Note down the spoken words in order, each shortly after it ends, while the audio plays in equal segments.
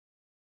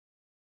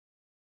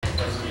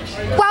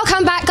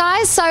Welcome back,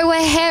 guys. So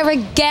we're here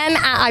again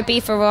at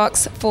Ibiza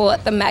Rocks for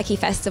the Murky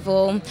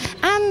Festival.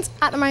 And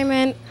at the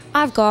moment,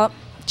 I've got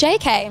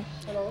Jaykae.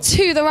 Hello.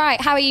 To the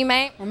right. How are you,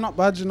 mate? I'm not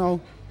bad, you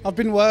know. I've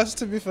been worse,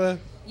 to be fair.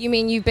 You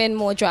mean you've been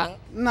more drunk?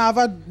 Nah, I've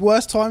had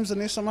worse times than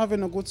this. I'm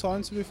having a good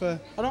time, to be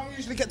fair. I don't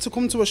usually get to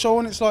come to a show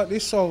when it's like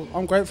this, so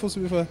I'm grateful, to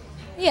be fair.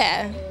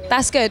 Yeah,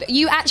 that's good.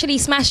 You actually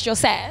smashed your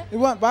set. It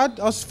weren't bad.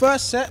 I was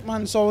first set,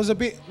 man, so I was a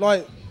bit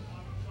like,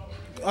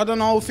 I don't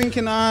know,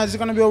 thinking, is it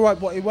going to be all right?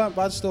 But it weren't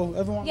bad still.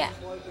 Everyone. Yeah.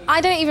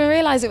 I didn't even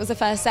realise it was the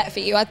first set for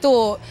you. I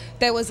thought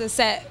there was a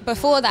set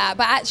before that,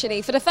 but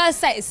actually, for the first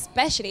set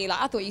especially, like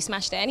I thought you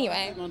smashed it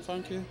anyway. Man,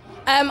 thank you.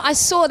 I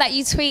saw that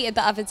you tweeted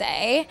the other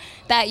day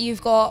that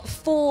you've got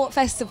 4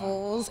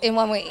 festivals in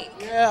 1 week.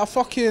 Yeah, I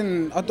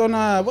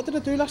done, what did I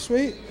do last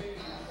week?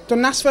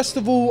 Done NAS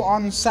Festival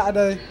on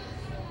Saturday,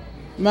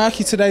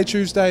 Murky today,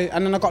 Tuesday,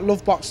 and then I got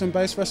Love Box and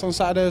Bass Fest on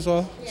Saturday as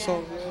well. Yeah.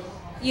 So.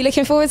 You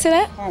looking forward to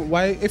that? Can't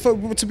wait.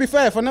 To be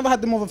fair, if I never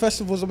had them other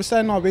festivals, I'd be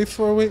staying in Ibiza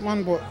for a week,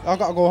 man, but I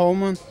gotta go home,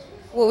 man.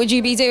 What would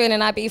you be doing in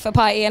Ibiza,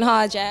 partying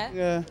hard, yeah?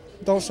 Yeah,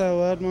 don't say a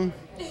word, man.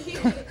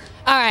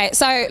 All right,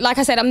 so like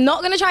I said, I'm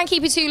not going to try and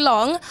keep you too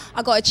long.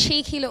 I've got a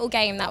cheeky little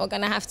game that we're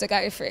going to have to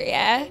go through,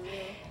 yeah?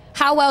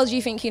 How well do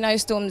you think you know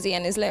Stormzy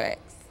and his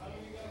lyrics?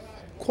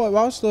 Quite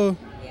well, still.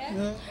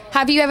 Yeah.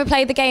 Have you ever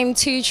played the game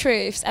 2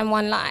 Truths and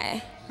 1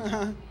 Lie?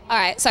 All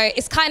right, so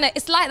it's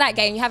like that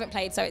game. You haven't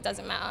played, so it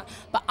doesn't matter.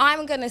 But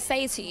I'm going to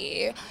say to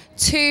you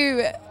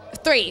 3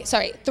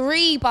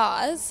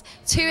 bars.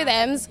 2 of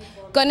them's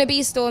going to be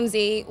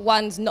Stormzy,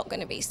 1's not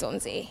going to be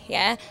Stormzy,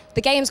 yeah?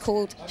 The game's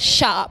called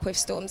Shut Up with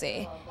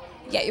Stormzy.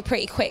 Yeah, you're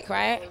pretty quick,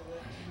 right?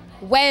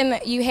 When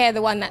you hear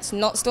the one that's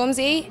not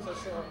Stormzy,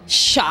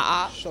 shut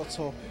up. Shut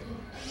up.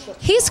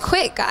 He's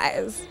quick,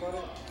 guys.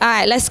 All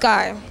right, let's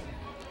go.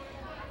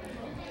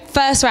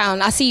 First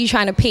round. I see you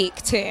trying to peek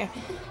too.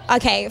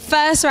 Okay,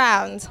 first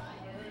round.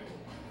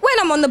 When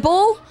I'm on the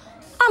ball,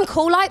 I'm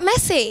cool like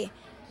Messi.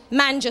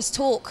 Man, just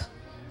talk.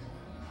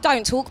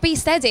 Don't talk, be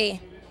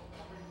steady.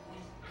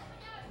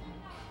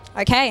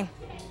 Okay.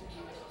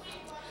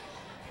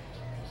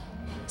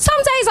 Some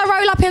days I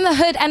roll up in the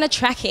hood and a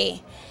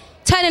trackie.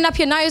 Turning up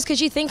your nose because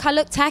you think I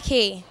look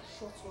tacky.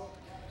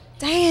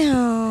 Damn.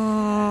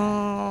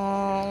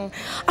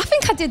 I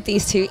think I did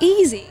these 2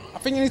 easy. I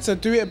think you need to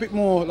do it a bit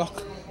more, like...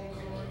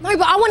 No,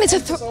 but I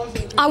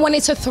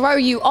wanted to throw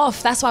you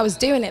off. That's why I was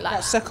doing it like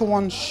that. Second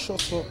one,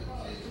 shut up.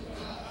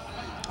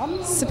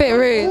 It's a bit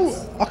rude.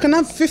 I can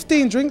have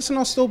 15 drinks and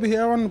I'll still be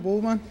here on the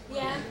ball, man.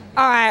 Yeah.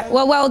 All right,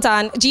 well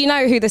done. Do you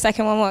know who the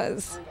second one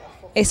was?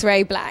 It's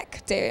Ray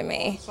Black doing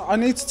me. So I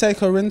need to take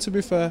her in, to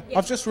be fair. Yeah.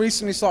 I've just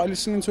recently started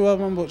listening to her,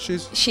 man, but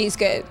she's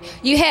good.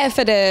 You here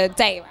for the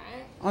day, right?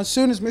 As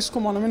soon as Miss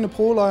come on, I'm in the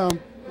pool, I am.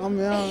 I'm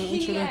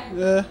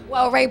yeah.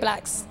 Well, Ray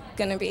Black's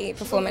going to be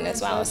performing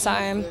as well,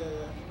 so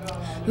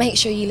make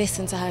sure you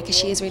listen to her because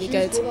she is really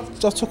good.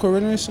 I took her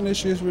in recently,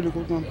 she is really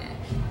good, man.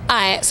 All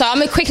right, so I'm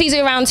going to quickly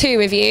do round 2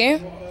 with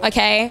you,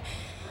 okay?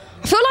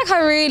 I feel like I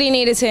really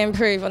needed to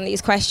improve on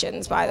these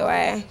questions, by the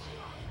way.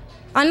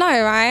 I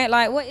know, right?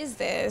 Like, what is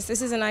this?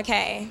 This isn't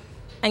okay.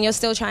 And you're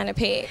still trying to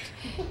pick.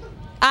 All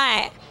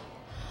right.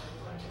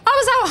 I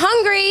was out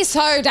hungry,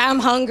 so damn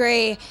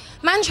hungry.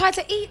 Man tried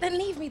to eat, then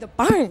leave me the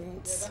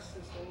bones.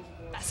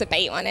 That's a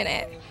bait one, isn't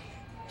it?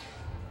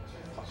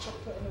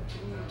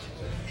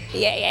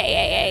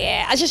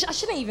 Yeah. I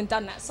shouldn't have even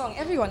done that song.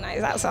 Everyone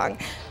knows that song.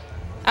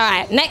 All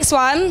right, next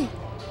one.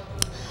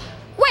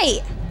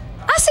 Wait,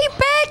 I see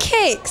bear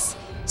kicks.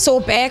 Saw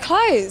bear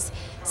clothes.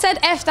 Said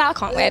F that, I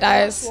can't wear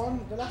those.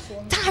 The last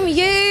one. Damn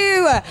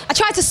you! I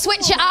tried to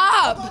switch it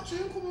up.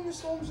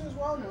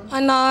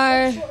 I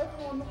know.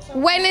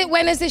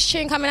 When is this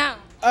tune coming out?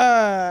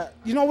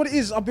 You know what it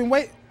is? I've been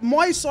waiting.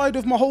 My side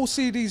of my whole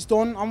CD's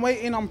done. I'm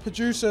waiting on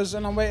producers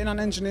and I'm waiting on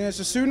engineers.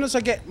 As soon as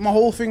I get my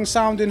whole thing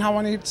sounding how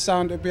I need it to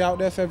sound, it'll be out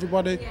there for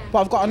everybody. Yeah.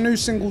 But I've got a new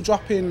single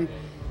dropping.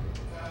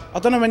 I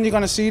don't know when you're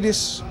gonna see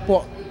this,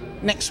 but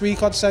next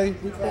week I'd say.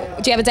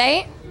 Do you have a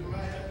date?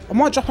 I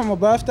might drop on my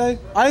birthday.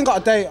 I ain't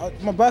got a date.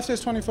 My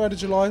birthday's 23rd of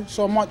July,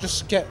 so I might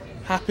just get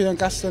happy and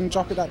gassed and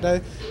drop it that day.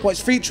 But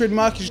it's featuring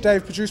Murkish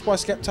Dave, produced by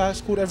Skepta.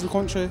 It's called Every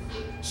Country.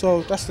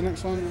 So that's the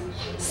next one.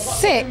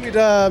 Sick. With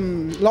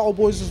Lotto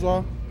Boys as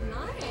well.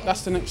 Nice.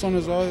 That's the next one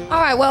as well. Yeah.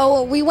 All right,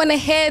 well, we want to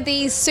hear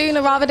these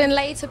sooner rather than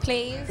later,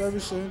 please. Very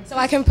soon. So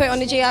I can put it on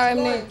the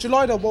GRM news.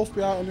 July they'll both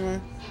be out anyway.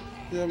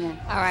 Yeah, man.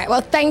 All right,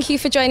 well, thank you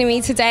for joining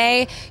me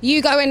today.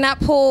 You go in that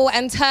pool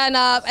and turn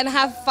up and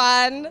have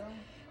fun.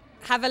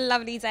 Have a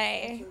lovely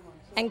day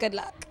and good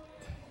luck.